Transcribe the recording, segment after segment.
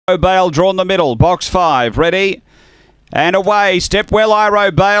Bale drawn the middle. Box 5. Ready? And away, stepped well,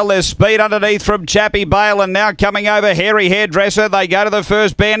 Iro Bale. There's speed underneath from Chappie Bale, and now coming over Hairy Hairdresser. They go to the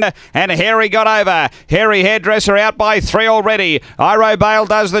first bend, and Hairy got over. Hairy Hairdresser out by 3 already. Iro Bale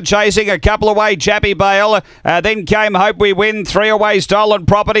does the chasing, a couple away, Chappie Bale. Then came Hope We Win, 3 away, Stolen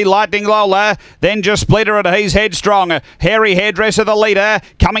Property, Lightning Lola. Then just Splitter, and he's headstrong. Hairy Hairdresser the leader.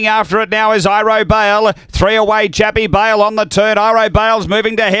 Coming after it now is Iro Bale. 3 away, Chappie Bale on the turn. Iro Bale's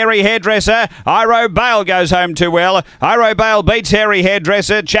moving to Hairy Hairdresser. Iro Bale goes home too well. Iro Bale beats Hairy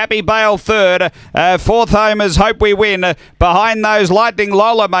Hairdresser. Chappie Bale third. Fourth home is Hope We Win. Behind those, Lightning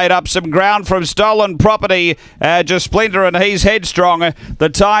Lola made up some ground from Stolen Property. Just Splinter, and he's headstrong. The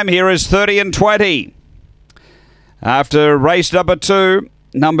time here is 30 and 20. After race number 2,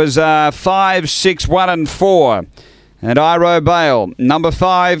 numbers are 5, 6, 1 and 4. And Iro Bale, number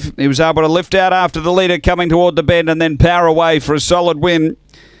 5, he was able to lift out after the leader coming toward the bend and then power away for a solid win.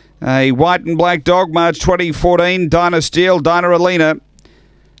 A white and black dog, March 2014, Dinah Steele, Dinah Alina.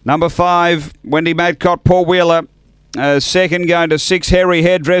 Number 5, Wendy Matcott, Paul Wheeler. Second going to 6, Hairy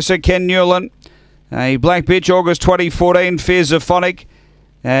Hairdresser, Ken Newland. A black bitch, August 2014, Fears of Phonic,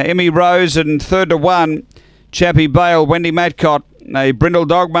 Emmy Rose. And third to 1, Chappie Bale, Wendy Matcott. A brindle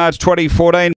dog, March 2014.